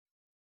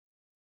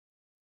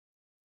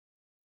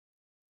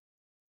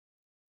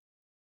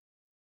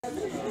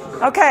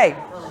Okay.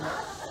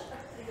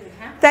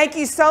 Thank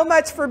you so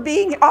much for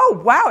being,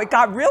 oh wow, it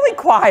got really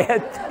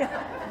quiet.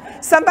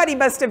 Somebody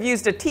must have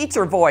used a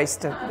teacher voice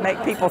to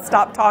make people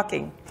stop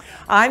talking.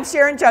 I'm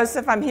Sharon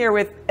Joseph. I'm here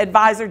with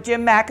advisor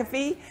Jim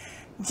McAfee,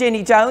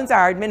 Jenny Jones,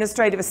 our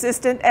administrative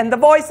assistant, and the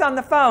voice on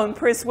the phone,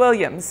 Pris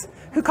Williams,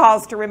 who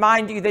calls to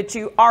remind you that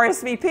you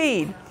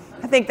RSVP'd.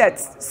 I think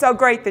that's so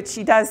great that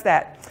she does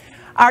that.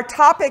 Our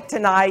topic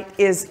tonight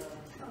is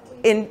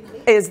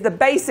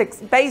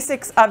the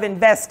basics of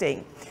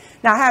investing.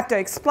 Now I have to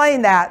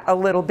explain that a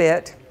little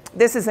bit.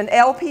 This is an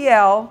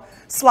LPL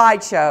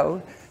slideshow,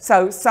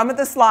 so some of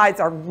the slides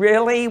are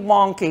really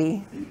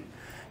wonky,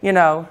 you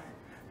know,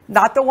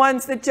 not the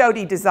ones that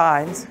Jody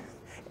designs.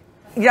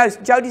 You know,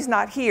 Jody's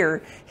not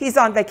here. He's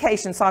on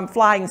vacation, so I'm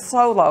flying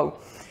solo,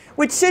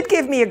 which should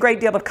give me a great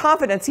deal of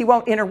confidence. He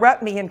won't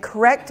interrupt me and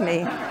correct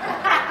me.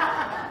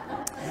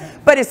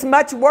 But it's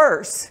much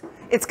worse.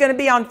 It's going to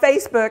be on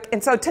Facebook,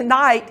 and so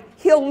tonight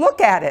he'll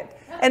look at it,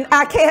 and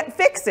I can't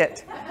fix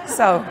it.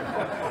 So,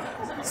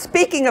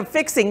 speaking of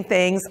fixing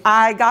things,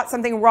 I got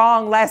something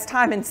wrong last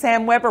time, and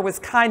Sam Weber was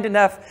kind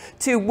enough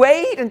to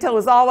wait until it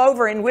was all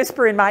over and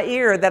whisper in my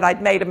ear that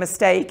I'd made a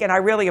mistake, and I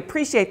really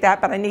appreciate that,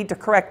 but I need to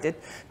correct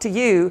it to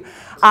you.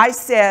 I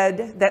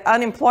said that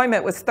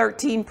unemployment was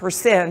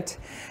 13%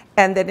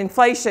 and that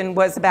inflation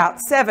was about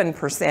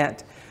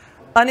 7%.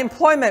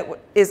 Unemployment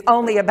is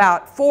only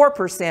about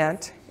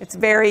 4%. It's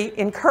very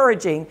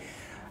encouraging.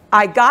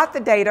 I got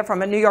the data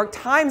from a New York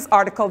Times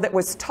article that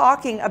was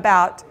talking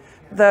about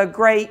the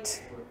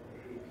great,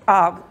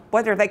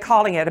 what are they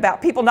calling it,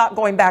 about people not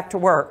going back to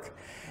work.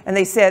 And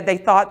they said they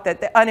thought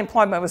that the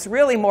unemployment was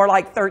really more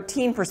like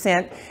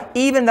 13%,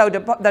 even though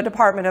the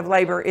Department of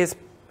Labor is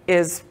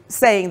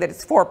saying that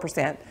it's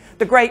 4%.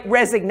 The Great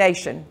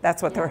Resignation,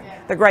 that's what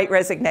the Great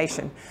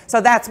Resignation. So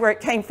that's where it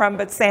came from,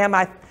 but Sam,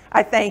 I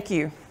thank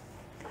you.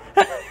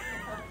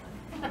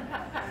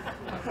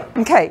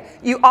 Okay,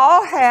 you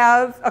all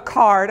have a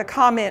card, a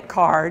comment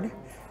card,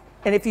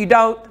 and if you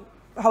don't,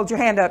 hold your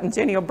hand up and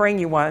Jenny will bring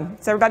you one.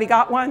 Has everybody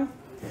got one?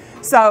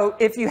 So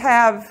if you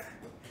have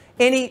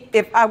any,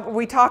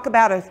 we talk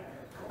about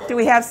do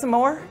we have some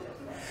more?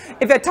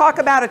 If I talk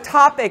about a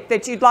topic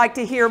that you'd like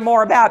to hear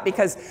more about,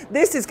 because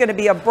this is going to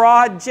be a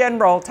broad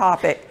general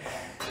topic.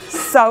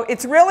 So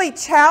it's really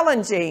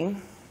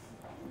challenging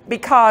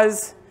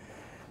because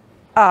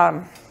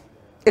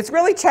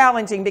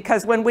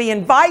when we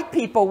invite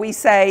people, we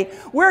say,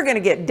 we're going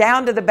to get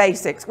down to the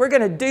basics. We're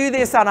going to do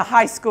this on a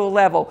high school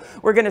level.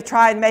 We're going to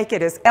try and make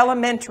it as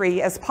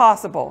elementary as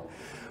possible.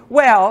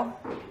 Well,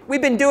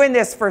 we've been doing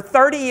this for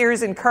 30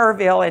 years in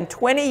Kerrville and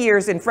 20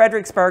 years in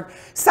Fredericksburg.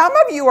 Some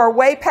of you are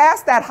way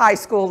past that high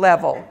school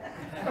level.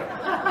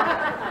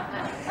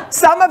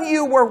 Some of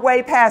you were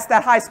way past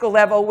that high school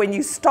level when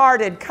you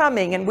started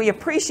coming, and we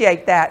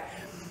appreciate that.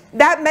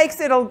 That makes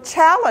it a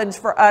challenge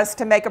for us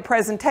to make a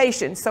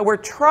presentation. So we're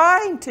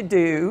trying to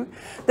do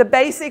the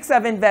basics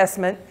of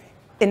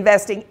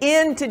investing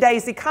in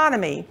today's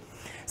economy.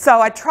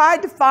 So I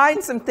tried to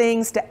find some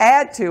things to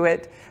add to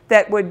it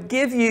that would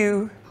give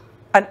you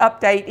an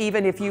update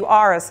even if you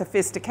are a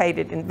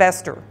sophisticated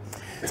investor.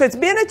 So it's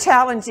been a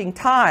challenging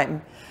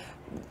time.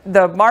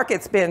 The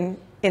market's been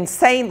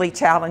insanely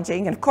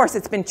challenging. And of course,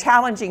 it's been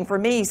challenging for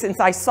me since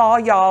I saw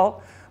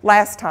y'all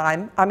last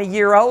time. I'm a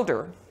year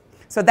older.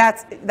 So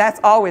that's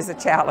always a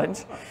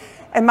challenge.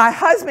 And my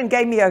husband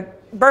gave me a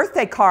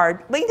birthday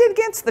card, leaned it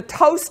against the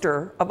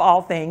toaster of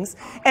all things,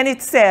 and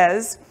it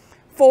says,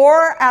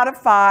 4 out of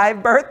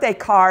 5 birthday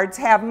cards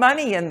have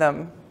money in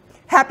them.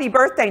 Happy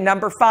birthday,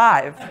 number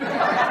 5.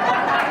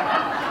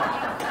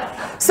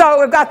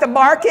 So I've got the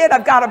market,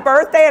 I've got a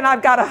birthday, and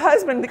I've got a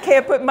husband that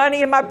can't put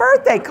money in my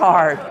birthday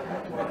card.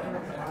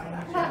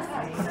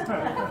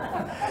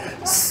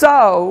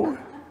 So,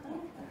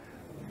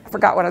 I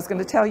forgot what I was going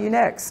to tell you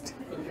next.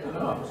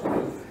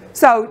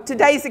 So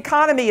today's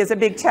economy is a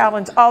big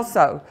challenge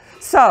also.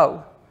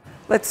 So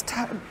let's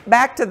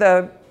back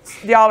to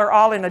y'all are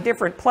all in a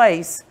different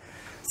place.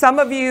 Some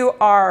of you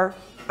are,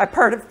 I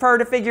prefer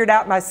to figure it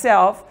out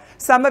myself.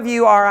 Some of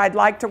you are, I'd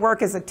like to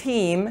work as a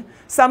team.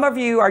 Some of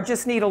you are,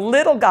 just need a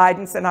little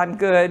guidance and I'm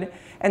good.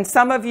 And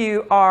some of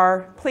you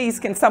are, please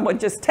can someone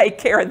just take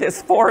care of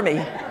this for me.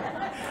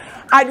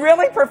 I'd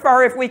really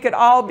prefer if we could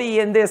all be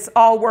in this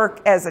all work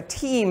as a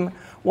team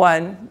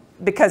one,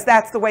 because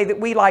that's the way that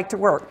we like to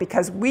work,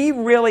 because we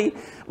really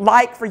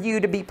like for you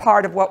to be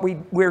part of what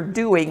we're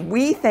doing.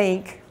 We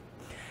think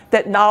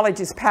that knowledge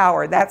is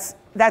power. That's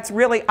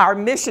really our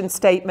mission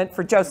statement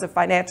for Joseph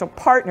Financial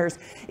Partners,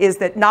 is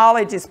that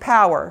knowledge is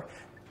power.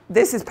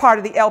 This is part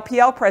of the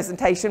LPL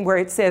presentation where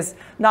it says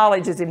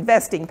knowledge is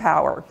investing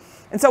power.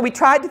 And so we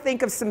tried to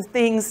think of some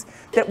things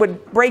that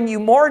would bring you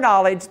more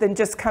knowledge than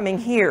just coming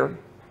here.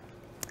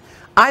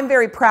 I'm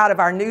very proud of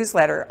our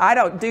newsletter. I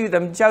don't do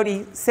them.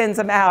 Jody sends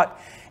them out.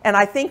 And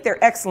I think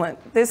they're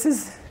excellent. This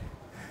is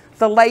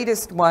the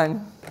latest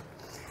one.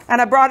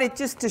 And I brought it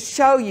just to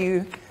show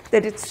you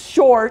that it's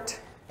short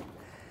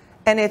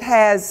and it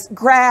has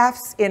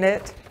graphs in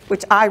it,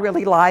 which I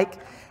really like.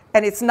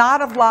 And it's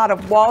not a lot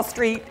of Wall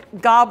Street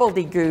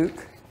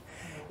gobbledygook.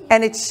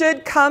 And it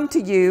should come to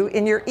you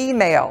in your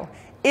email.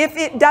 If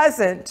it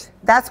doesn't,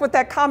 that's what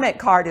that comment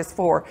card is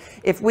for.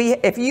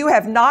 If you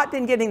have not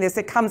been getting this,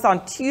 it comes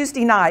on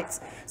Tuesday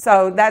nights.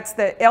 So that's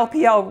the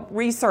LPL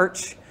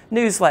research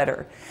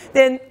newsletter.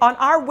 Then on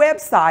our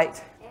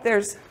website,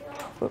 there's,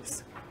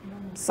 oops,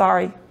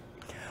 sorry.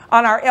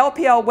 On our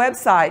LPL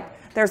website,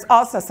 there's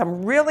also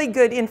some really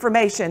good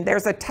information.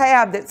 There's a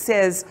tab that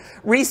says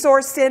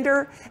Resource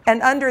Center,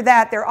 and under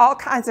that, there are all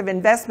kinds of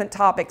investment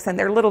topics, and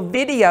there are little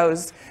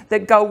videos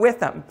that go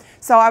with them.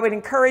 So I would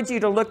encourage you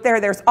to look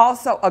there. There's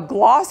also a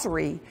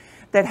glossary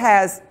that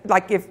has,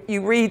 like if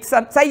you read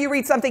say you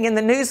read something in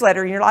the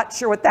newsletter and you're not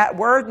sure what that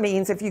word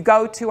means, if you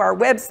go to our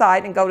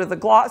website and go to the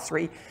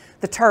glossary,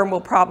 the term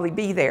will probably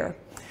be there.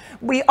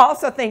 We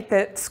also think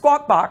that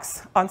Squawk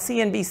Box on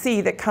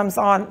CNBC that comes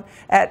on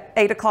at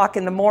 8 o'clock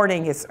in the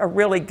morning is a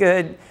really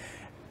good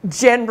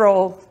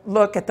general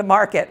look at the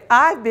market.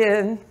 I've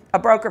been a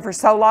broker for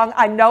so long,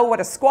 I know what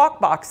a Squawk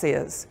Box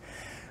is.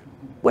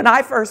 When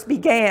I first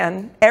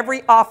began,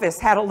 every office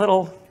had a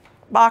little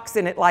box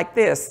in it like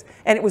this,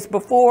 and it was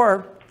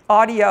before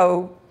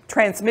audio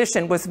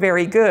transmission was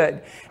very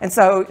good. And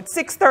so at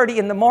 6:30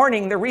 in the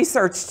morning, the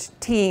research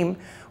team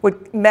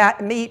would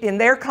meet in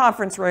their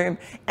conference room,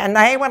 and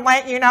they would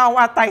let you know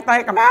what they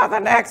think about the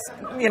next,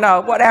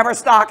 whatever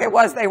stock it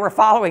was they were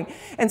following.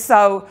 And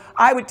so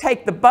I would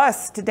take the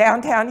bus to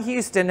downtown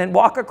Houston and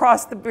walk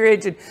across the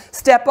bridge and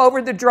step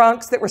over the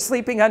drunks that were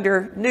sleeping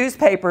under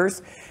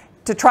newspapers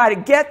to try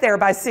to get there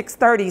by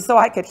 6:30 so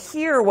I could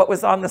hear what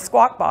was on the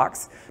Squawk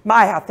Box.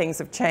 My, how things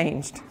have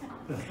changed.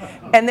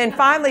 And then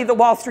finally, the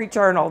Wall Street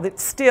Journal.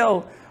 That's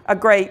still a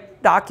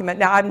great document.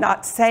 Now, I'm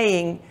not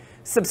saying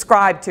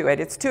subscribe to it.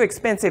 It's too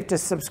expensive to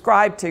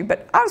subscribe to,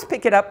 but I always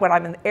pick it up when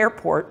I'm in the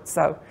airport,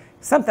 so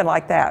something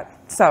like that.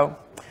 So,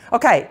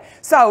 okay,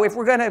 so if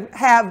we're going to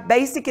have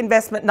basic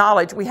investment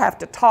knowledge, we have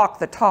to talk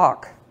the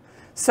talk.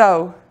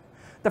 So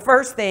the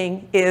first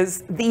thing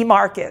is the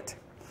market.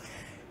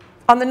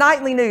 On the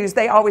nightly news,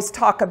 they always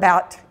talk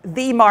about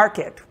the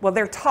market. Well,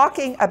 they're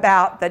talking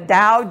about the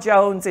Dow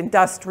Jones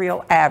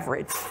Industrial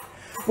Average,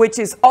 which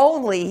is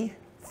only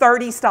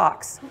 30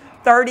 stocks,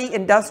 30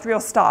 industrial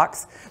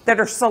stocks that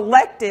are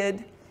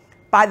selected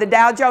by the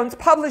Dow Jones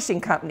Publishing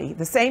Company,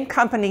 the same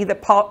company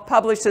that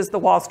publishes the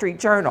Wall Street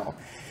Journal.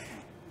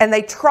 And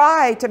they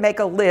try to make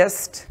a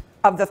list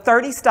of the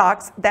 30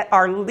 stocks that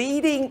are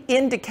leading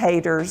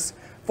indicators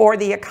for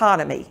the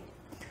economy.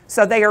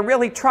 So they are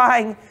really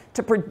trying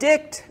to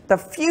predict the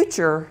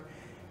future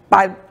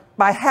by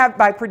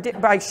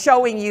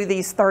showing you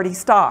these 30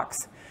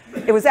 stocks.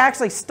 It was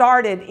actually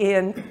started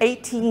in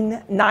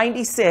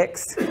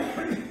 1896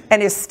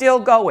 and is still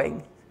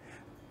going.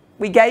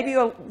 We gave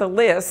you the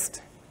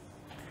list,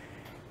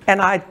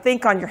 and I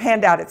think on your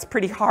handout it's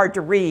pretty hard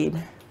to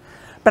read.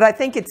 But I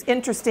think it's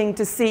interesting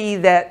to see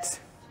that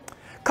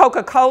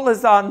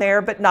Coca-Cola's on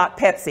there, but not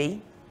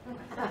Pepsi.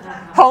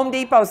 Home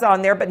Depot's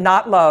on there, but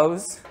not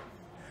Lowe's.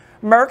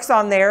 Merck's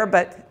on there,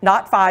 but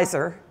not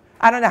Pfizer.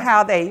 I don't know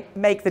how they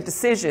make the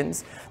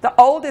decisions. The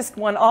oldest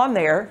one on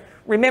there,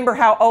 remember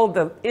how old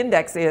the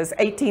index is,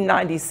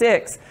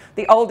 1896.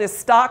 The oldest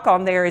stock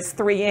on there is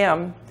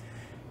 3M,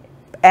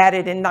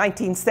 added in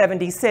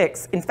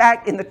 1976. In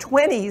fact, in the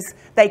 20s,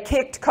 they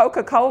kicked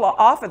Coca-Cola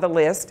off of the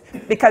list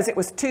because it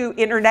was too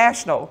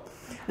international.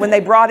 When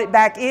they brought it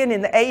back in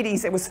the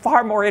 80s, it was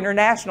far more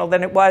international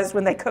than it was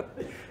when they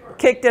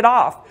kicked it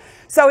off.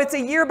 So it's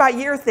a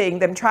year-by-year thing,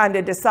 them trying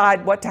to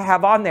decide what to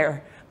have on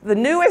there. The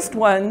newest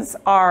ones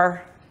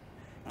are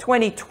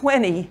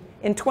 2020.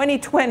 In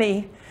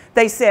 2020,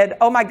 they said,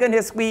 oh my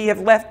goodness, we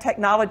have left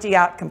technology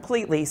out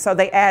completely. So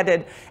they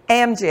added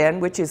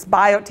Amgen, which is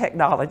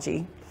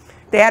biotechnology.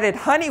 They added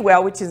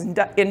Honeywell, which is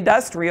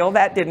industrial.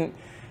 That didn't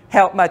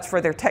help much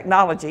for their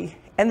technology.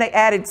 And they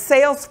added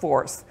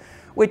Salesforce,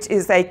 which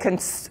is a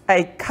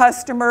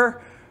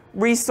customer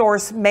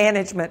resource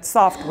management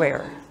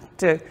software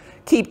to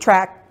keep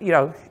track,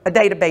 a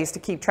database to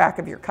keep track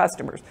of your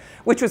customers,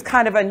 which was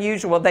kind of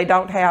unusual. They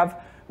don't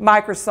have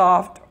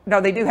Microsoft. No,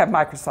 they do have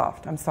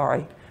Microsoft, I'm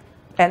sorry,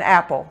 and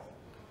Apple.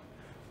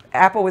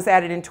 Apple was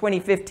added in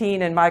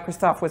 2015 and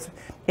Microsoft was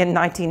in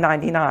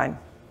 1999.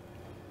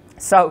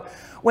 So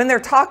when they're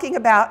talking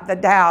about the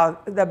Dow,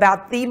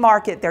 about the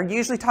market, they're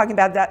usually talking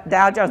about that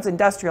Dow Jones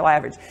Industrial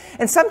Average.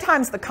 And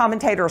sometimes the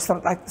commentator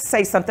will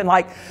say something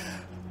like,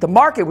 the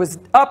market was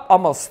up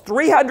almost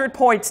 300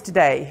 points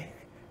today.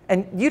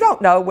 And you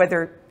don't know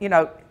whether,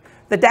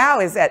 the Dow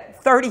is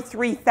at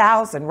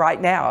 33,000 right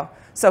now.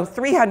 So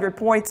 300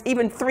 points,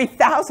 even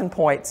 3,000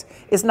 points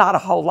is not a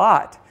whole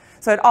lot.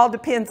 So it all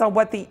depends on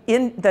what the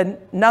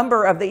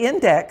number of the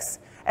index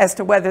as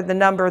to whether the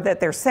number that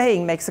they're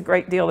saying makes a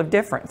great deal of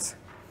difference.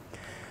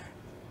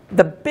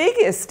 The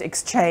biggest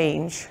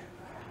exchange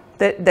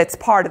that's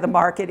part of the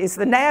market is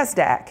the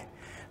NASDAQ.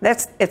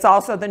 It's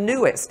also the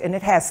newest, and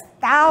it has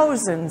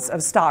thousands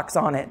of stocks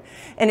on it.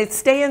 And it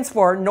stands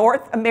for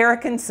North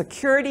American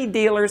Security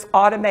Dealers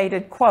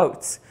Automated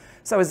Quotes.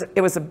 So it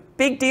was a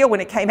big deal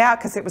when it came out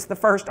because it was the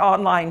first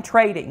online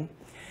trading.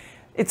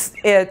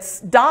 It's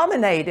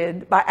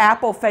dominated by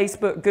Apple,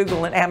 Facebook,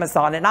 Google, and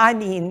Amazon, and I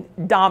mean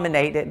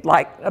dominated,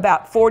 like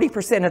about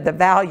 40% of the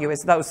value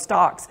is those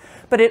stocks.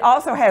 But it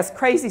also has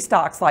crazy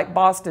stocks like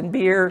Boston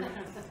Beer,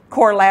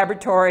 Core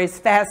Laboratories,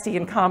 Fasti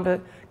and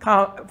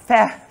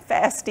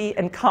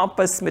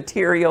Compass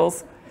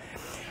Materials.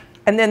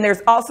 And then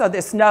there's also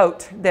this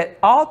note that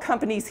all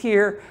companies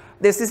here,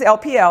 this is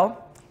LPL,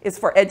 is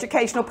for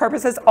educational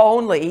purposes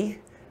only.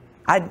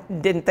 I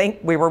didn't think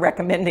we were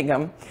recommending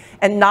them,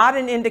 and not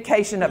an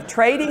indication of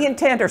trading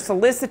intent or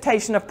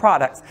solicitation of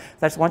products.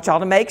 I just want y'all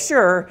to make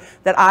sure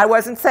that I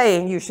wasn't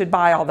saying you should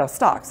buy all those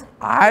stocks.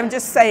 I'm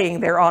just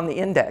saying they're on the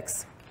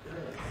index.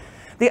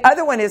 The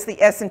other one is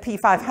the S&P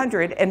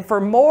 500, and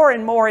for more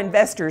and more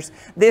investors,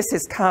 this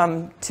has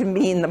come to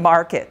mean the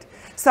market.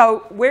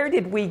 So where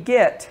did we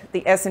get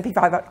the S&P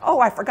 500? Oh,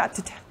 I forgot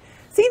to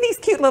see these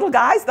cute little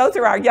guys? Those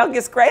are our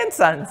youngest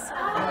grandsons.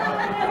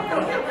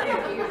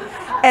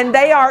 And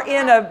they are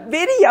in a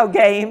video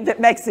game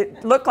that makes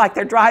it look like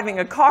they're driving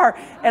a car.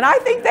 And I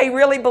think they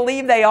really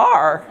believe they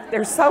are.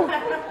 They're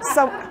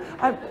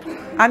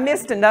I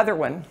missed another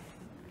one.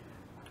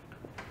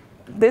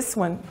 This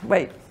one,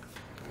 wait.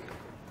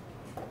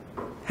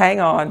 Hang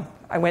on,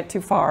 I went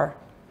too far.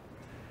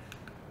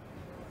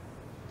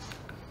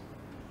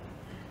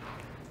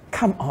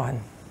 Come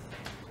on.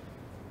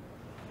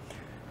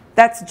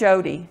 That's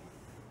Jody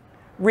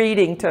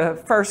reading to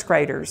first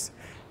graders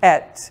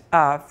at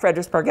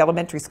Fredericksburg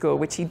Elementary School,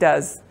 which he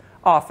does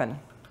often.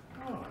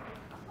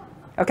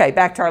 Okay,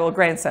 back to our little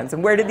grandsons.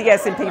 And where did the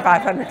S&P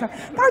 500 come?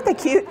 Aren't they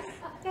cute?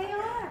 They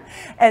are.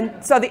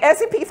 And so the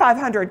S&P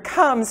 500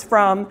 comes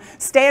from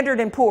Standard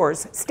 &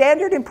 Poor's.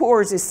 Standard &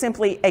 Poor's is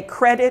simply a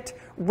credit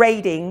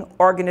rating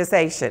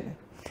organization.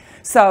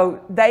 So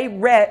they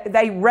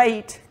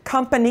rate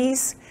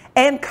companies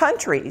and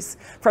countries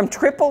from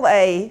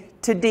AAA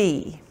to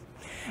D.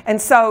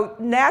 And so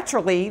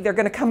naturally, they're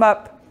going to come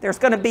up, there's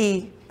going to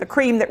be the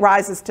cream that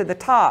rises to the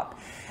top.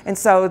 And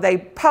so they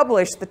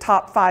publish the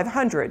top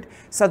 500.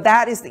 So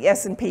that is the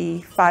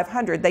S&P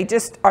 500. They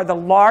just are the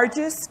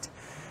largest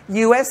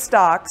U.S.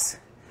 stocks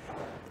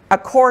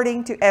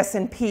according to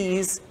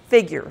S&P's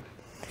figure.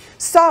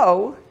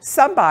 So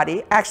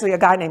somebody, actually a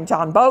guy named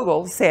John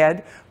Bogle,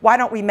 said, why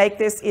don't we make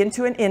this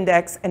into an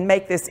index and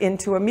make this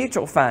into a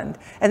mutual fund?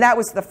 And that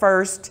was the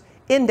first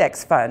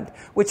index fund,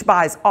 which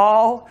buys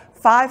all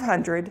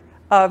 500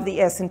 of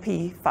the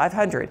S&P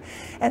 500.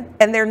 And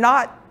they're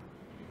not,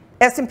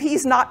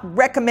 S&P's not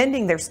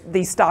recommending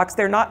these stocks.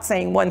 They're not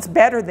saying one's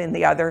better than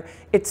the other.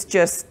 It's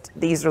just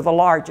these are the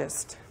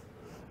largest.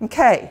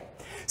 Okay,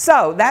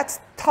 so that's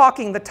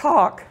talking the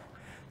talk.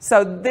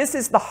 So this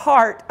is the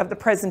heart of the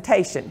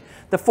presentation,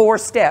 the 4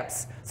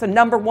 steps. So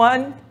number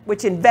 1,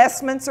 which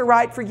investments are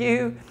right for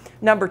you.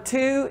 Number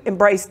 2,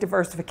 embrace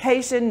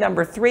diversification.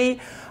 Number 3,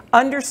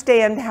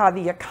 understand how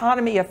the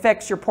economy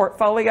affects your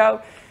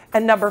portfolio.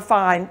 And number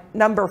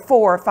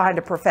 4, find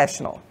a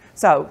professional.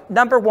 So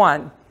number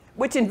 1,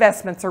 which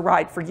investments are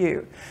right for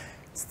you?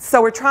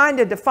 So we're trying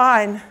to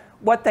define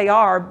what they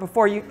are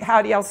before you,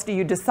 how else do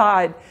you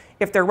decide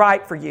if they're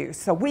right for you?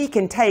 So we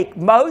can take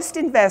most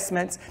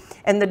investments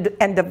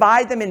and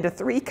divide them into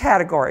 3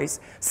 categories.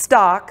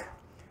 Stock,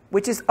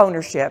 which is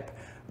ownership.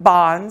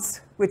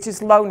 Bonds, which is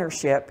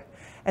loanership.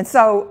 And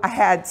so I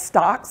had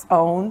stocks,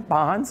 own,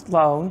 bonds,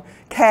 loan,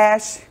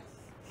 cash.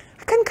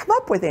 I couldn't come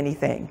up with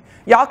anything.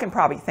 Y'all can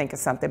probably think of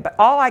something, but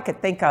all I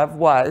could think of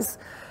was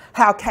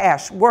how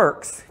cash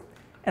works.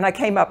 And I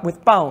came up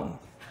with bone.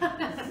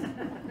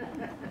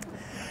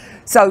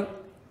 So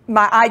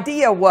my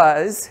idea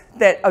was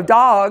that a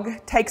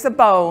dog takes a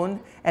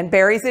bone and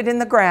buries it in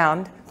the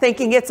ground,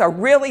 thinking it's a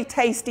really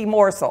tasty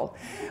morsel.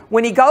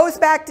 When he goes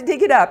back to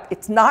dig it up,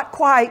 it's not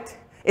quite,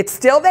 it's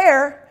still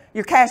there.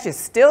 Your cash is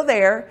still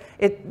there.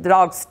 The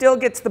dog still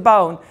gets the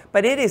bone,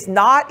 but it is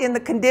not in the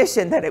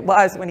condition that it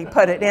was when he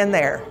put it in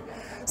there.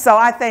 So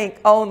I think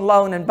own,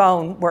 loan, and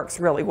bone works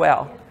really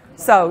well.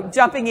 So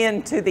jumping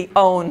into the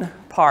own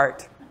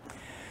part.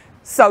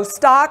 So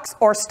stocks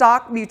or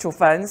stock mutual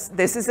funds,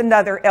 this is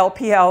another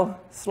LPL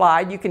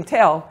slide, you can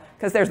tell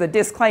because there's a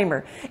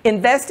disclaimer.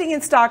 Investing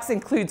in stocks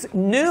includes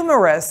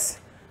numerous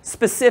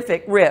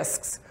specific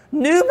risks,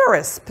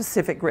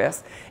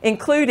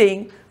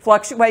 including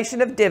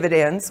fluctuation of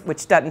dividends,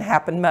 which doesn't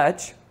happen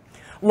much,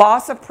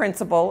 loss of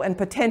principal, and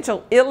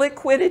potential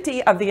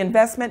illiquidity of the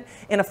investment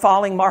in a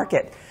falling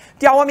market.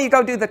 Do y'all want me to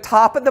go do the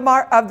top of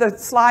the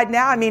slide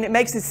now? I mean, it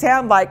makes it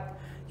sound like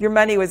your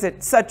money was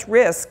at such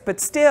risk, but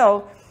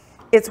still,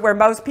 it's where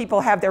most people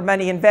have their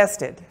money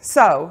invested.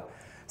 So,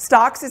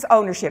 stocks is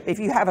ownership. If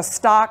you have a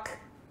stock,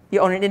 you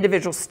own an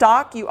individual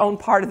stock, you own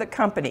part of the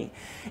company.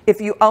 If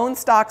you own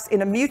stocks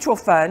in a mutual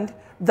fund,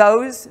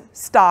 those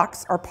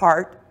stocks are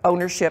part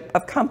ownership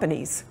of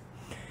companies.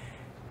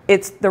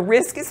 The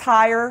risk is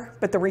higher,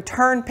 but the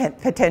return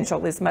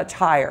potential is much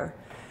higher.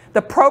 The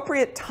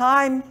appropriate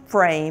time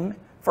frame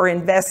for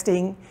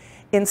investing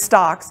in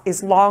stocks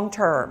is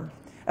long-term,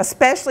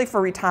 especially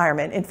for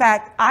retirement. In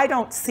fact, I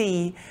don't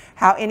see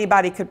how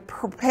anybody could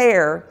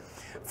prepare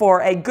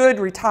for a good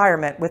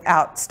retirement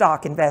without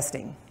stock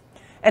investing.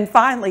 And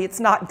finally, it's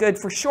not good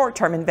for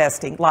short-term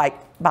investing, like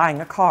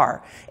buying a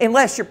car,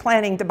 unless you're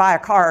planning to buy a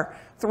car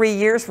 3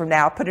 years from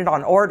now, put it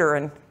on order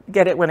and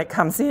get it when it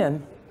comes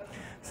in.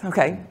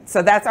 Okay,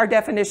 so that's our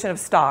definition of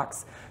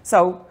stocks.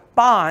 So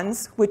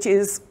bonds, which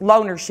is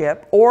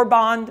loanership, or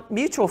bond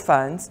mutual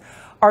funds,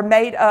 are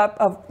made up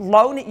of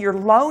you're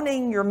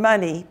loaning your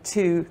money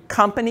to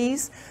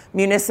companies,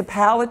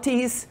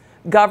 municipalities,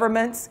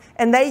 governments,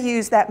 and they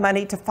use that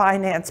money to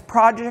finance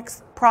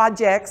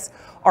projects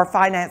or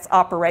finance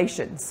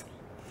operations.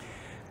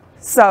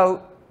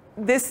 So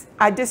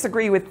I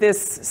disagree with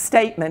this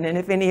statement, and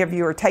if any of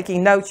you are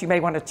taking notes, you may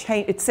want to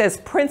change. It says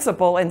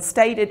principal and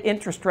stated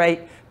interest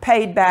rate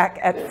paid back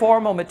at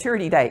formal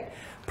maturity date.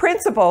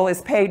 Principal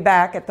is paid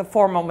back at the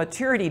formal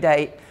maturity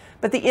date,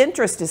 but the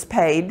interest is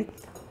paid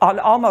on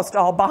almost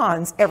all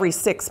bonds every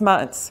 6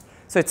 months.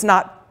 So it's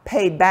not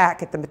paid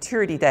back at the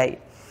maturity date.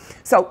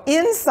 So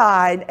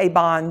inside a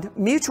bond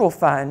mutual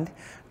fund,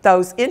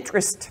 those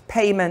interest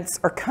payments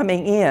are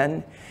coming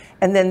in,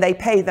 and then they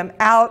pay them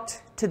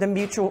out to the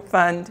mutual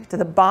fund, to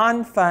the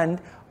bond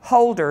fund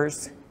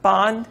holders,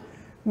 bond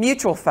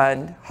mutual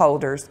fund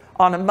holders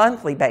on a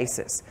monthly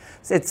basis.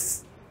 So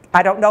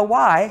I don't know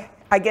why.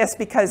 I guess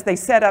because they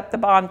set up the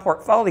bond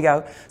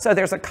portfolio so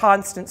there's a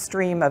constant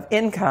stream of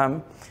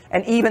income.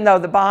 And even though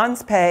the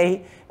bonds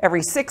pay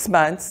every 6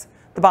 months,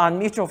 the bond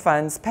mutual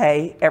funds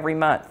pay every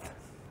month.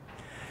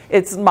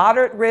 It's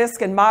moderate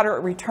risk and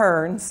moderate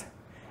returns,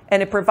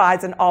 and it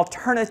provides an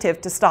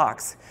alternative to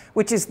stocks,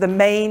 which is the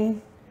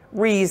main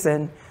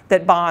reason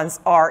that bonds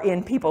are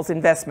in people's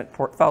investment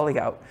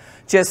portfolio,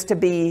 just to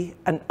be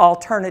an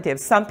alternative.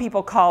 Some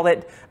people call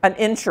it an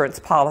insurance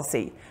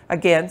policy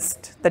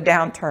against the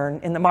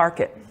downturn in the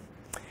market.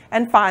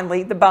 And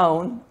finally, the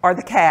bone, or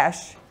the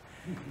cash.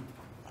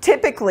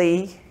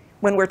 Typically,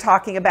 when we're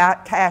talking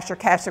about cash or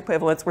cash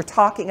equivalents, we're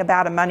talking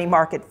about a money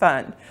market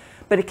fund.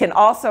 But it can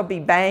also be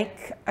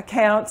bank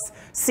accounts,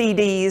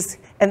 CDs,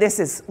 and this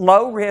is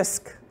low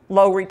risk,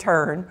 low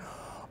return.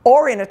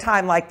 Or in a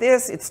time like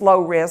this, it's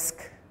low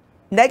risk,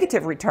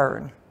 negative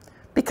return.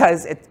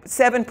 Because at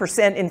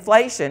 7%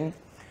 inflation,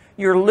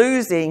 you're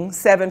losing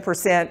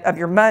 7% of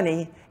your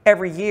money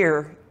every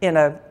year in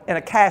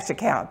a cash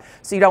account.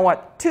 So you don't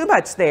want too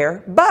much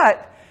there,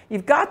 but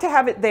you've got to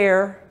have it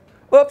there.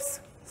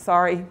 Oops,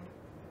 sorry.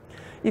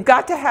 You've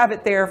got to have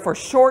it there for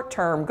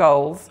short-term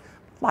goals,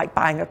 like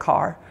buying a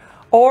car,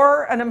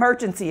 or an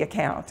emergency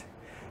account.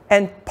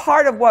 And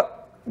part of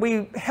what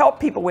we help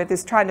people with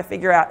is trying to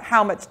figure out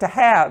how much to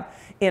have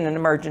in an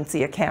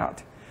emergency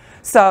account.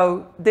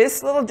 So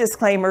this little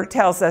disclaimer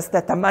tells us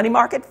that the money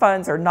market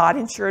funds are not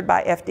insured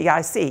by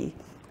FDIC.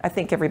 I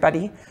think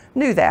everybody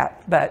knew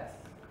that, but.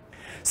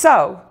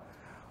 So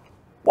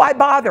why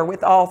bother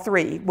with all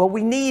three? Well,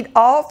 we need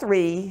all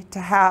three to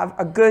have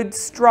a good,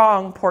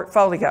 strong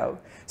portfolio.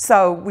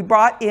 So we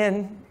brought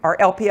in, our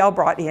LPL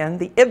brought in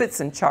the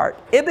Ibbotson chart.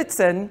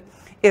 Ibbotson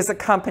is a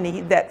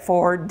company that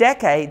for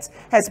decades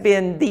has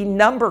been the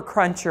number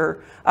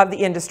cruncher of the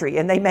industry,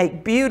 and they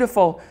make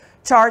beautiful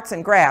charts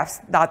and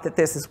graphs. Not that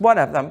this is one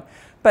of them,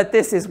 but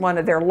this is one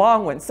of their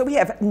long ones. So we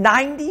have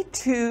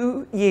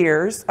 92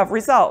 years of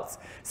results.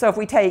 So if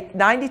we take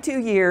 92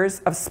 years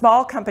of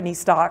small company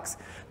stocks,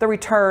 the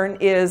return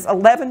is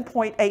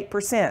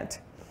 11.8%.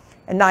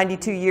 And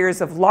 92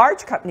 years of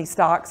large company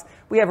stocks,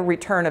 we have a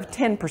return of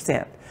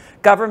 10%.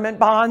 Government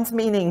bonds,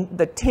 meaning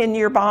the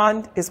 10-year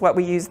bond is what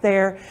we use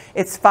there,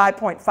 it's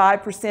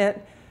 5.5%.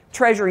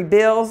 Treasury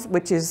bills,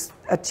 which is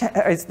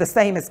the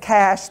same as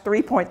cash,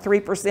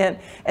 3.3%.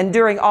 And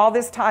during all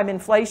this time,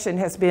 inflation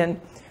has been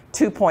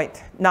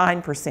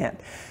 2.9%.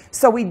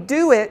 So we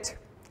do it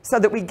so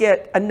that we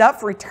get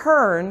enough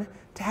return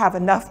to have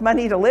enough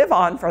money to live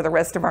on for the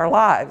rest of our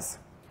lives.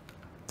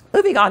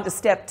 Moving on to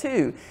step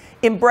 2,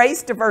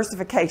 embrace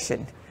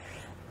diversification.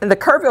 In the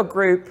Kerrville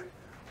group,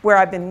 where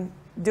I've been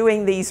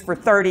doing these for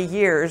 30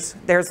 years,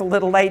 there's a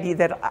little lady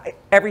that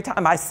every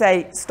time I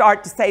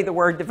start to say the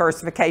word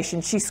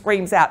diversification, she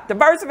screams out,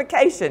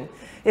 diversification.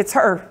 It's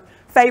her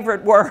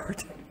favorite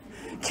word.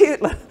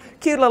 Cute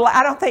little,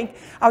 I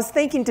was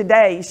thinking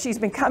today, she's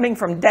been coming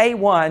from day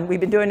one. We've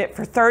been doing it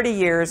for 30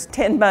 years,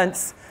 10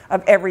 months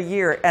of every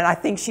year, and I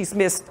think she's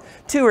missed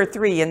 2 or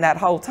 3 in that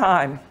whole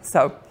time.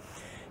 So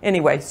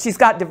anyway, she's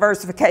got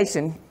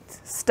diversification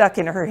stuck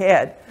in her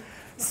head.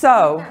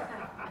 So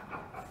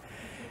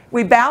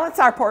we balance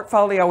our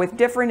portfolio with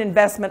different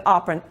investment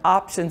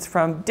options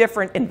from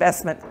different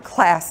investment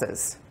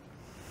classes.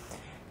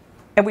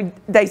 And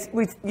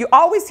you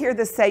always hear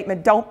this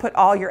statement, don't put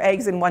all your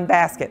eggs in one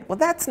basket. Well,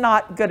 that's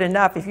not good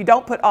enough. If you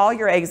don't put all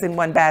your eggs in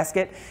one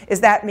basket,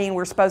 does that mean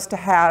we're supposed to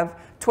have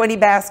 20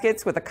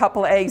 baskets with a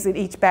couple of eggs in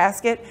each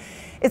basket?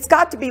 It's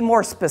got to be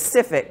more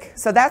specific.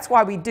 So that's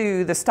why we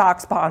do the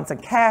stocks, bonds,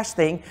 and cash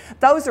thing.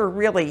 Those are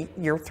really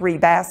your 3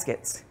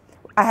 baskets.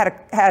 I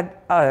had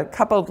a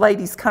couple of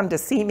ladies come to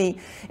see me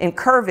in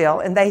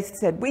Kerrville, and they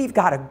said, we've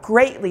got a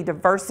greatly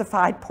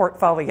diversified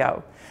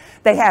portfolio.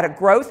 They had a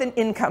growth and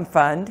income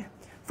fund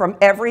from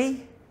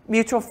every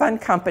mutual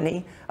fund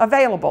company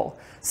available.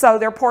 So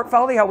their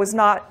portfolio was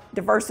not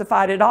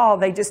diversified at all.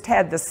 They just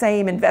had the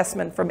same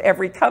investment from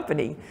every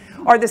company.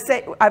 Or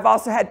I've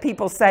also had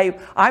people say,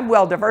 I'm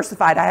well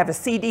diversified. I have a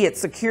CD at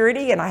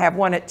Security, and I have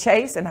one at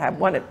Chase, and I have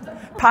one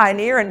at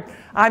Pioneer, and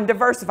I'm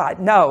diversified.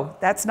 No,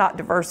 that's not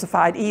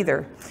diversified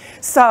either.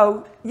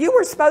 So you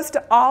were supposed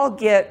to all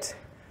get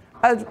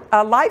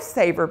a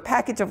lifesaver,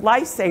 package of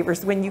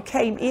lifesavers when you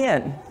came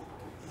in.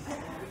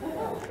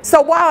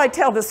 So while I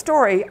tell the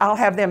story, I'll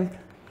have them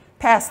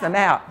pass them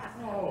out.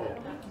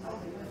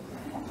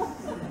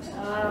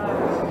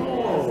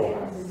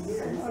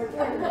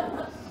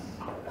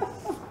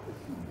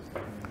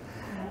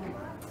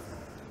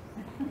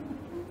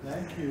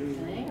 Thank you.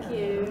 Thank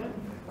you.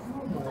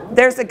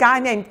 There's a guy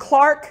named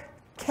Clark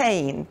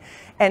Kane,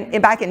 and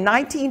back in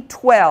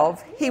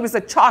 1912, he was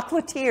a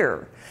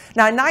chocolatier.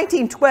 Now, in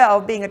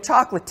 1912, being a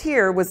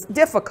chocolatier was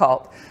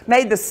difficult,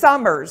 made the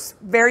summers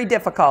very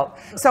difficult.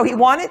 So he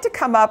wanted to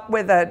come up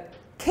with a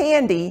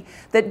candy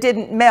that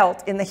didn't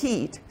melt in the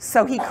heat.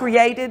 So he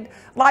created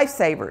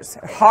lifesavers,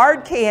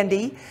 hard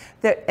candy,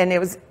 and it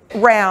was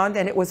round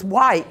and it was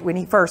white when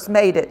he first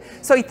made it.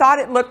 So he thought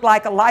it looked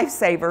like a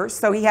lifesaver,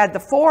 so he had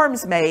the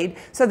forms made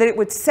so that it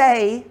would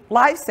say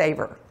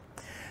lifesaver.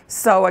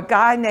 So a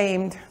guy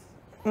named,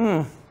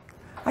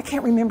 I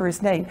can't remember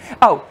his name.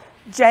 Oh,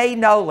 Jay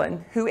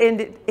Nolan,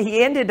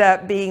 he ended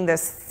up being the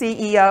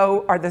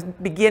CEO or the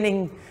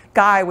beginning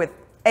guy with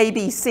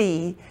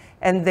ABC,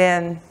 and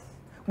then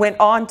went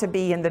on to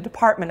be in the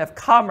Department of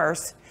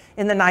Commerce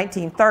in the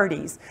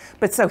 1930s.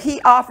 But so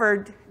he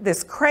offered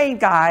this Crane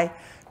guy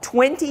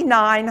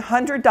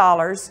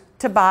 $2,900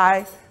 to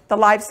buy the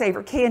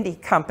Lifesaver Candy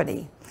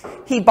Company.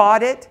 He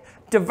bought it,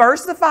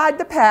 diversified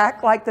the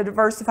pack like the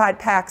diversified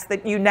packs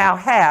that you now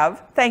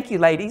have. Thank you,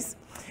 ladies.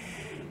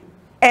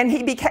 And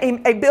he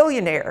became a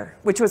billionaire,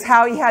 which was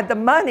how he had the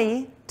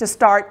money to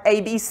start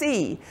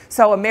ABC.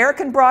 So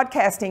American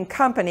Broadcasting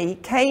Company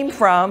came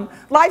from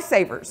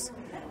Lifesavers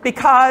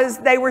because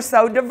they were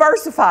so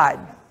diversified.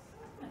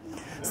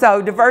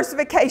 So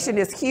diversification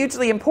is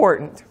hugely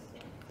important.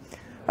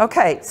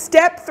 Okay,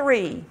 step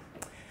 3,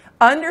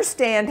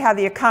 understand how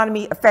the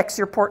economy affects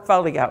your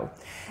portfolio.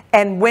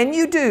 And when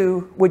you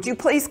do, would you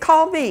please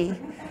call me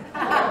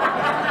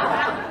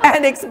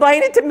and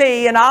explain it to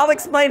me, and I'll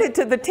explain it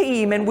to the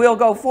team, and we'll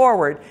go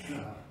forward.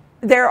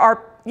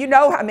 You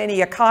know how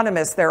many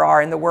economists there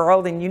are in the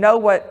world, and you know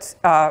what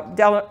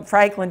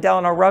Franklin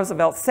Delano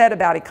Roosevelt said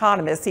about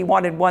economists. He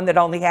wanted one that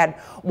only had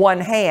one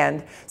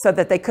hand so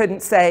that they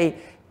couldn't say,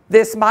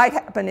 this might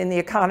happen in the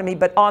economy,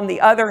 but on the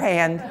other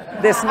hand,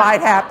 this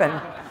might happen.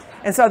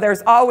 And so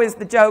there's always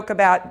the joke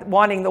about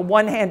wanting the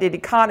one-handed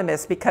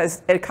economist,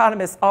 because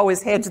economists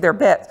always hedge their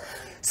bets.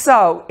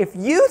 So if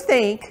you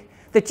think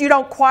that you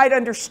don't quite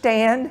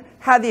understand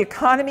how the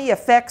economy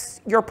affects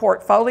your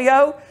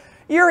portfolio,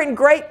 you're in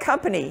great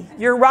company.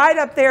 You're right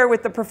up there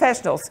with the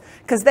professionals,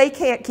 because they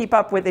can't keep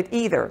up with it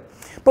either.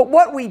 But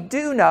what we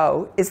do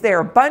know is there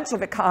are a bunch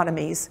of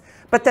economies,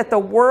 but that the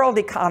world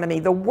economy,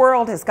 the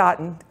world has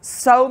gotten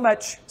so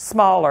much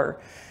smaller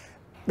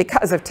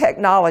because of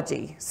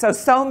technology.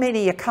 So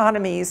many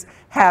economies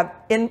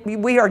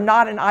we are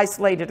not an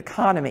isolated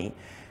economy.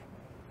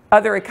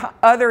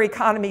 Other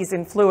economies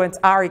influence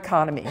our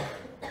economy.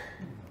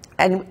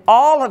 And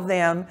all of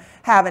them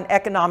have an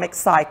economic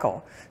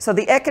cycle. So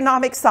the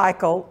economic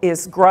cycle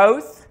is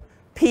growth,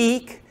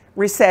 peak,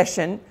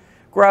 recession,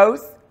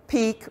 growth,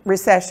 peak,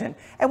 recession.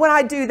 And when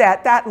I do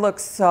that, that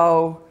looks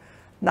so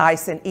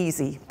nice and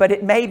easy. But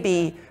it may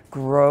be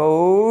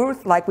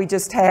growth, like we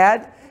just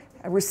had,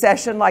 a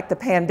recession like the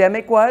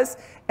pandemic was,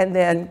 and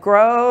then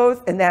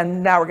growth, and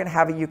then now we're going to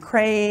have a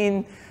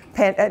Ukraine.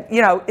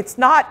 It's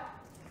not,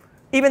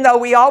 even though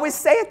we always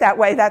say it that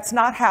way, that's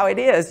not how it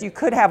is. You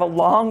could have a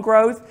long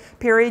growth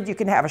period, you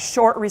can have a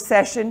short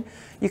recession,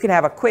 you can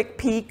have a quick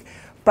peak,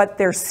 but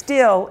there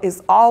still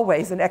is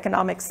always an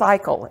economic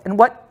cycle. And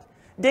what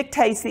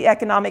dictates the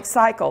economic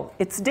cycle?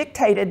 It's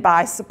dictated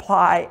by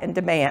supply and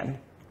demand.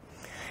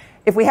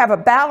 If we have a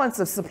balance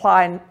of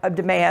supply and of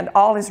demand,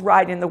 all is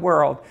right in the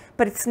world,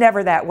 but it's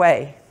never that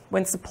way.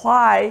 When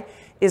supply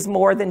is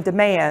more than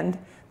demand,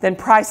 then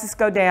prices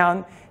go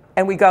down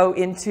and we go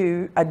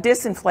into a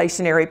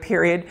disinflationary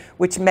period,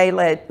 which may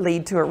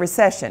lead to a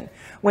recession.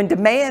 When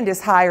demand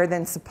is higher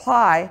than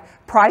supply,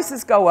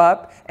 prices go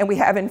up and we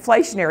have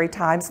inflationary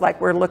times like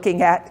we're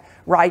looking at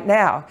right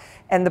now.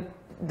 And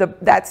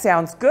that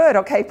sounds good.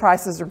 Okay,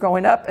 prices are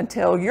going up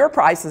until your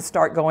prices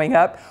start going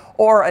up,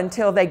 or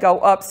until they go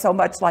up so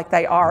much like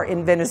they are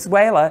in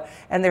Venezuela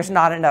and there's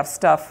not enough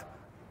stuff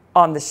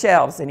on the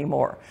shelves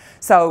anymore.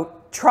 So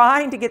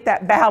trying to get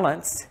that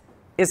balance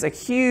is a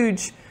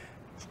huge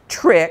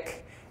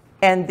trick,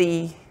 and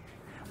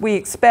we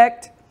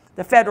expect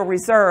the Federal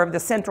Reserve, the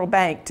central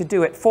bank, to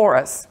do it for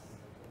us.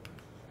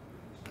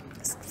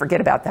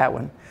 Forget about that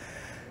one.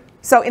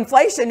 So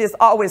inflation is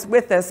always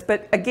with us,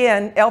 but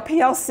again,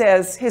 LPL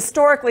says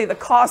historically the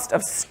cost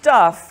of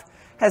stuff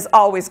has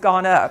always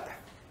gone up.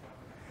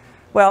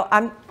 Well,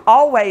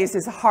 always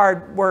is a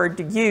hard word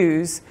to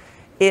use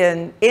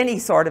in any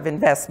sort of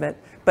investment,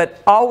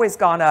 but always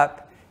gone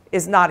up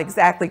is not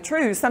exactly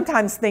true.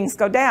 Sometimes things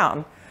go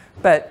down,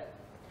 but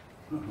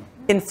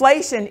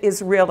inflation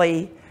is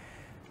really,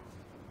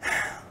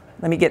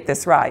 let me get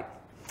this right,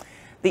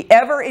 the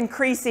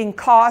ever-increasing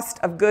cost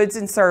of goods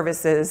and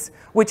services,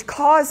 which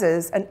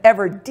causes an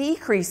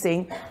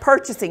ever-decreasing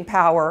purchasing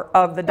power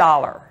of the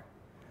dollar.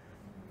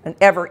 An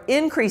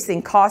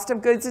ever-increasing cost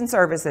of goods and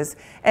services,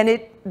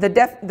 and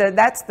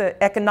that's the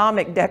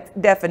economic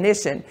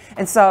definition.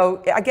 And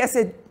so I guess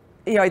it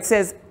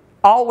says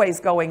always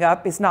going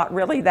up is not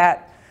really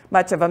that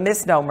much of a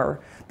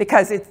misnomer,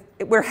 because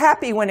we're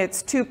happy when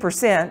it's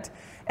 2%,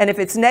 and if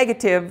it's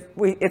negative,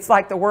 it's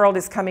like the world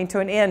is coming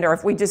to an end, or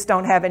if we just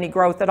don't have any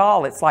growth at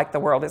all, it's like the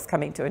world is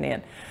coming to an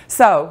end.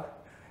 So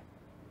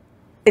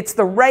it's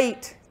the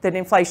rate that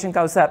inflation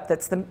goes up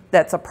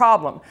that's a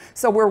problem.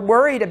 So we're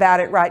worried about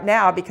it right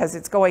now because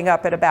it's going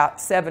up at about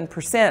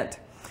 7%.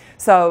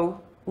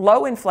 So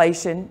low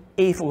inflation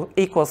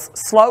equals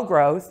slow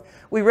growth.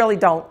 We really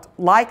don't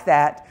like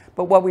that,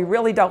 but what we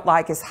really don't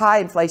like is high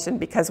inflation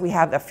because we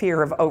have the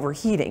fear of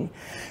overheating.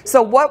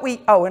 So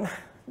and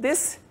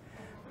this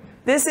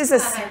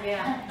is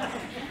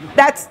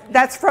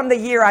that's from the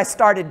year I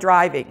started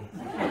driving.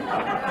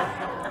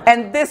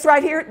 And this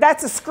right here,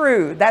 that's a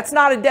screw. That's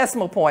not a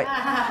decimal point.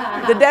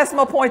 The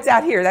decimal point's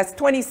out here. That's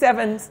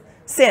 27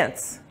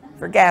 cents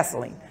for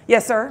gasoline.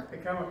 Yes, sir? They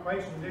come with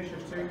plates and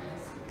dishes too?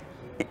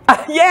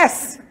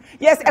 Yes.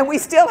 Yes, and we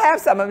still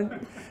have some of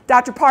them.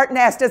 Dr. Parton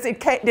asked, did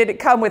it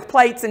come with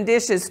plates and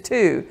dishes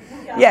too?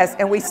 Yes,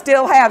 and we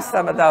still have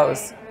some of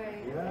those.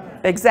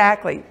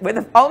 Exactly.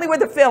 Only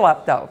with the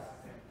fill-up, though.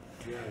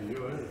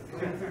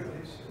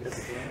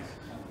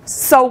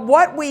 So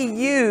what we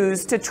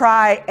use to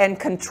try and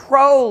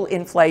control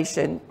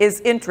inflation is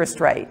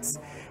interest rates.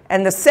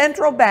 And the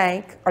central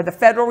bank, or the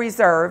Federal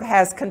Reserve,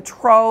 has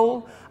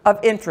control of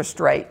interest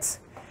rates.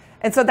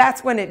 And so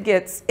that's when it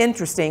gets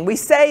interesting. We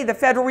say the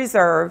Federal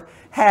Reserve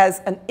has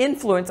an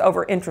influence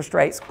over interest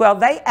rates. Well,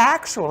 they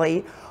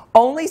actually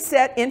only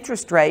set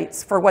interest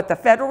rates for what the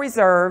Federal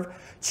Reserve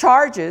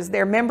charges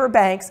their member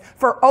banks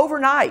for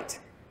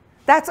overnight.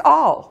 That's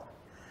all.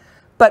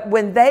 But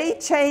when they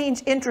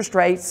change interest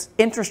rates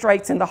in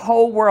the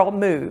whole world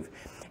move.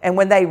 And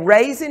when they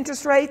raise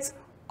interest rates,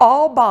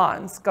 all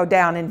bonds go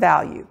down in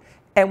value.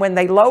 And when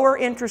they lower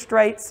interest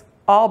rates,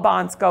 all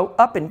bonds go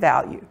up in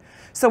value.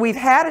 So we've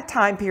had a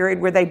time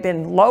period where they've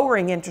been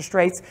lowering interest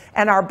rates,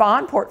 and our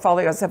bond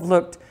portfolios have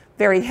looked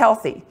very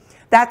healthy.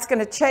 That's going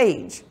to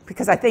change,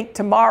 because I think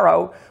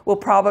tomorrow will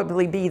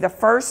probably be the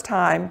first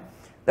time,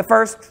 the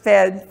first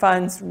Fed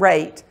funds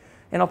rate,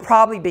 and it'll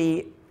probably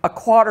be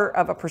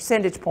 0.25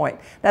 percentage point.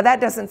 Now that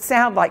doesn't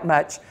sound like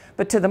much,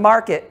 but to the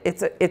market,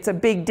 it's a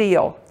big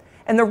deal.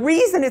 And the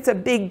reason it's a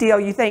big deal,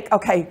 you think,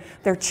 okay,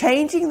 they're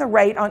changing the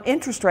rate on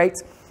interest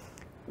rates.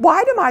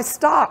 Why do my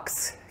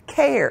stocks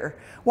care?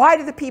 Why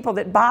do the people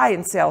that buy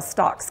and sell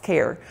stocks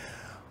care?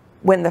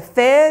 When the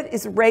Fed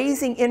is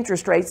raising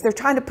interest rates, they're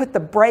trying to put the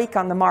brake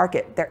on the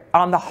market,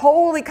 on the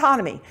whole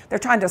economy. They're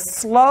trying to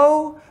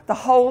slow the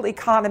whole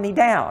economy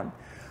down.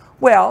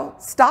 Well,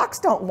 stocks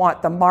don't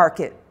want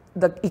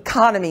the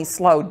economy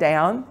slowed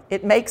down.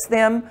 It makes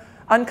them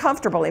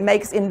uncomfortable. It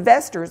makes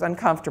investors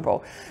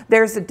uncomfortable.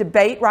 There's a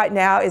debate right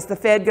now, is the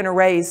Fed going to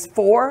raise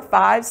 4,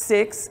 5,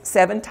 6,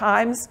 7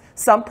 times?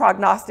 Some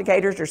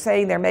prognosticators are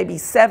saying there may be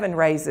 7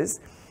 raises.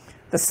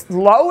 The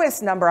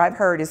lowest number I've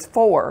heard is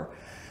 4.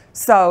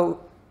 So,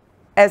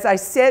 as I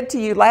said to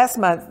you last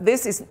month,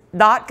 this is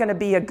not going to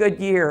be a good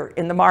year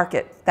in the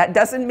market. That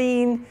doesn't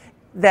mean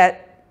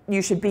that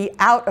you should be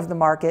out of the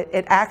market.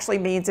 It actually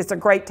means it's a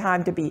great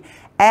time to be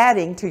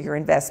adding to your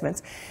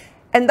investments.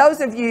 And those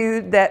of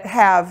you that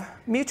have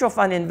mutual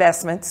fund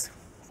investments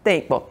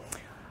think, well,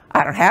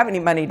 I don't have any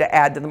money to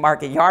add to the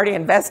market. You already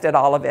invested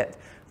all of it.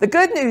 The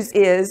good news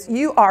is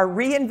you are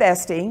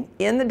reinvesting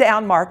in the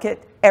down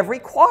market every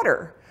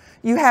quarter.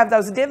 You have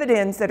those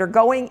dividends that are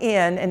going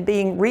in and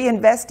being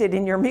reinvested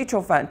in your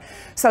mutual fund.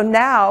 So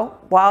now,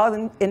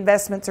 while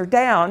investments are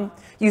down,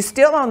 you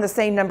still own the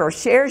same number of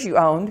shares you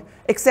owned,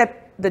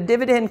 except the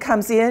dividend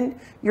comes in,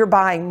 you're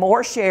buying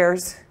more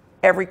shares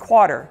every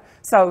quarter.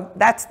 So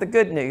that's the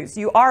good news.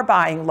 You are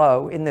buying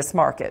low in this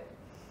market.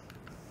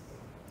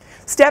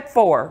 Step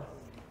 4,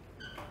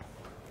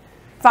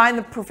 find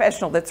the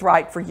professional that's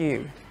right for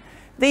you.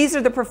 These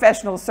are the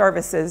professional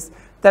services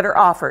that are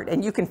offered,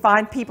 and you can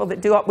find people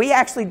that do it. We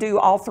actually do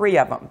all 3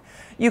 of them.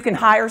 You can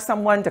hire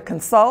someone to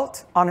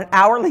consult on an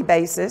hourly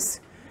basis.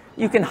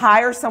 You can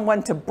hire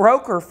someone to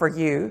broker for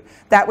you.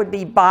 That would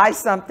be buy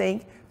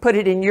something, put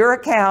it in your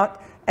account,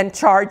 and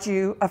charge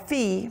you a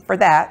fee for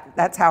that.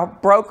 That's how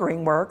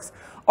brokering works.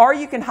 Or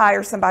you can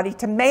hire somebody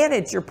to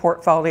manage your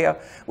portfolio,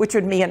 which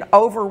would mean an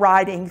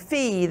overriding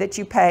fee that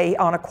you pay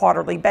on a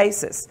quarterly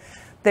basis.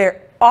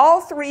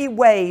 All 3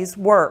 ways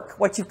work.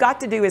 What you've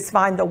got to do is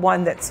find the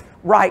one that's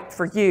right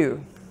for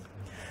you.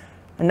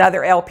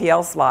 Another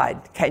LPL slide.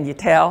 Can you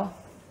tell?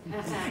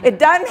 It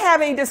doesn't have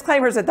any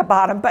disclaimers at the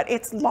bottom, but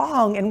it's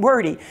long and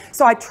wordy.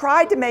 So I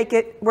tried to make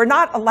it, we're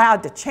not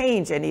allowed to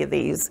change any of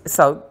these,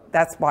 so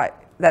that's why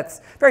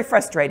that's very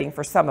frustrating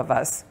for some of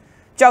us.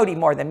 Jody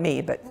more than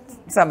me, but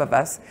some of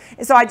us.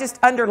 And so I just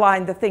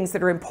underlined the things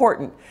that are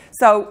important.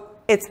 So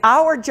it's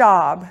our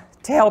job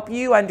to help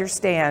you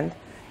understand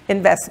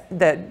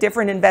the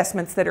different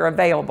investments that are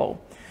available.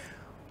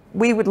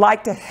 We would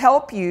like to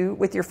help you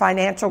with your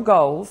financial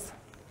goals,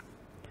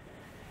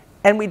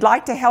 and we'd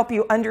like to help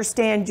you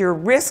understand your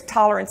risk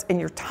tolerance and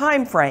your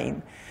time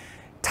frame.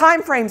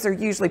 Time frames are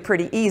usually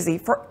pretty easy.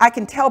 I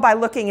can tell by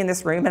looking in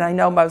this room, and I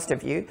know most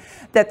of you,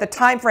 that the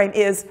time frame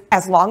is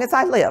as long as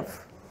I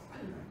live.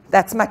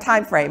 That's my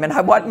time frame, and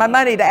I want my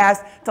money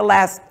to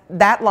last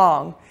that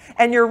long.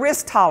 And your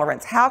risk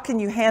tolerance, how can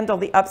you handle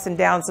the ups and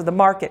downs of the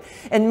market?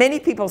 And many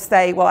people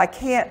say, well, I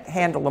can't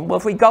handle them. Well,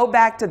 if we go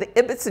back to the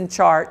Ibbotson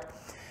chart,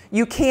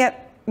 you can't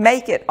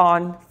make it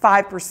on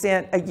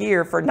 5% a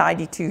year for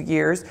 92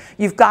 years.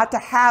 You've got to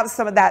have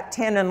some of that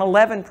 10 and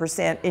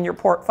 11% in your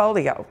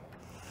portfolio.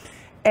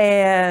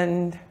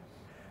 And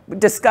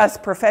discuss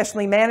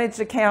professionally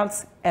managed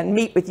accounts and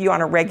meet with you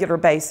on a regular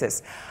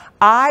basis.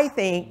 I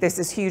think this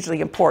is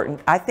hugely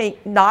important. I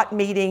think not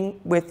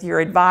meeting with your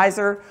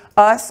advisor,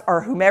 us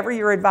or whomever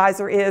your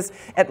advisor is,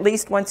 at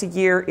least once a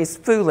year is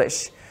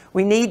foolish.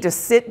 We need to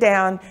sit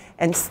down,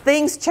 and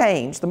things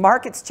change. The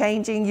market's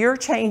changing, you're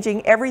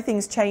changing,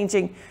 everything's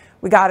changing.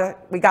 We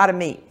gotta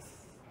meet.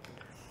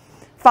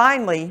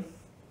 Finally,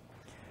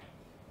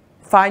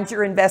 find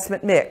your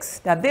investment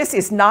mix. Now, this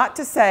is not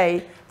to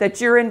say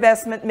that your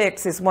investment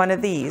mix is one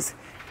of these,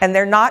 and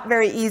they're not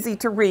very easy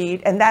to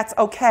read, and that's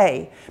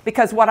okay,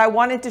 because what I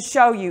wanted to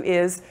show you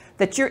is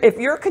that if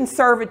you're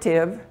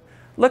conservative,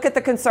 look at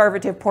the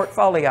conservative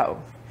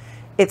portfolio.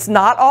 It's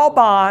not all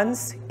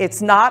bonds,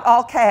 it's not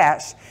all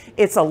cash.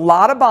 It's a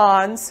lot of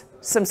bonds,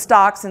 some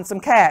stocks, and some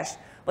cash.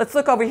 Let's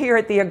look over here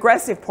at the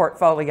aggressive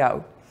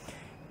portfolio.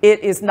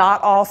 It is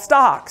not all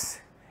stocks.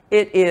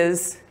 It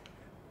is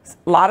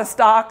a lot of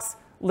stocks,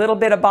 little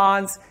bit of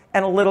bonds,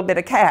 and a little bit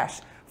of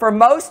cash. For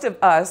most of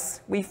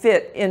us, we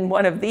fit in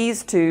one of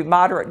these two,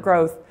 moderate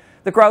growth,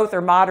 the growth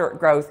or moderate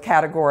growth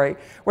category,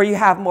 where you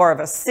have more of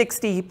a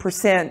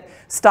 60%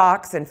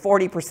 stocks and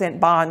 40%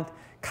 bond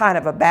kind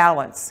of a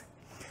balance.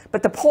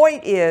 But the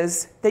point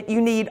is that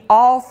you need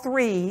all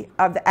three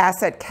of the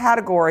asset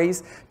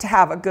categories to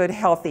have a good,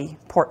 healthy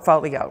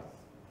portfolio.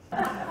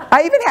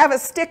 I even have a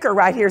sticker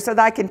right here so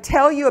that I can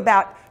tell you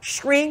about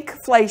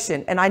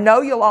shrinkflation, and I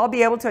know you'll all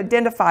be able to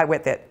identify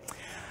with it.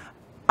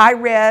 I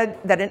read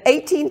that an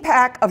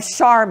 18-pack of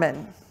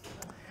Sharon,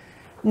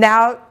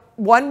 now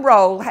one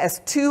roll has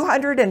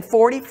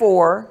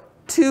 244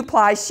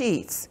 two-ply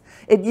sheets.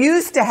 It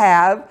used to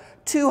have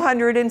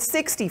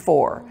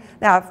 264.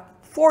 Now,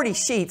 40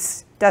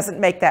 sheets doesn't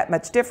make that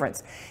much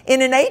difference.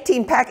 In an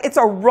 18-pack, it's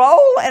a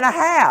roll and a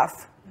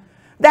half.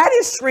 That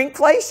is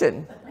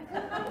shrinkflation.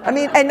 I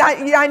mean, and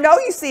I know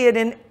you see it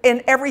in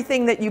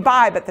everything that you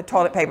buy, but the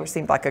toilet paper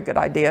seemed like a good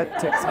idea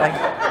to explain.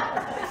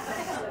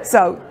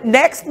 So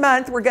next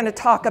month, we're going to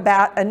talk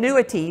about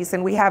annuities,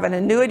 and we have an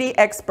annuity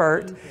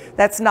expert.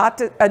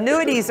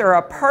 Annuities are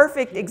a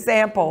perfect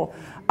example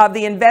of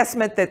the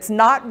investment that's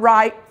not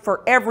right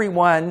for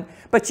everyone,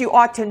 but you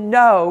ought to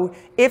know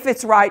if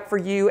it's right for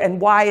you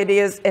and why it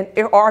is,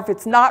 or if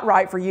it's not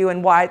right for you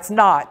and why it's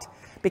not,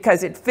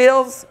 because it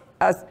fills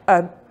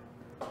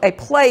a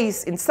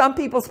place in some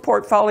people's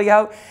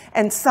portfolio,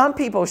 and some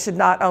people should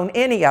not own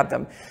any of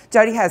them.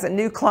 Jody has a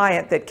new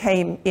client that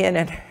came in,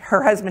 and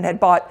her husband had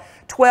bought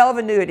 12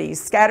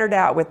 annuities scattered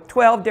out with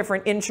 12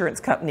 different insurance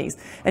companies,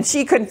 and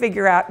she couldn't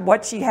figure out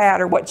what she had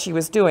or what she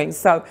was doing.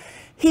 So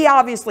he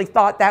obviously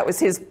thought that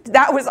was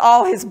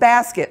all his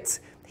baskets.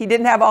 He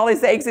didn't have all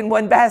his eggs in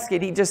one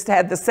basket. He just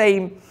had the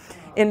same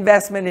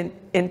investment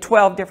in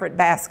 12 different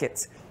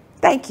baskets.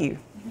 Thank you.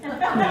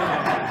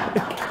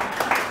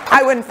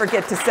 I wouldn't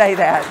forget to say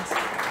that.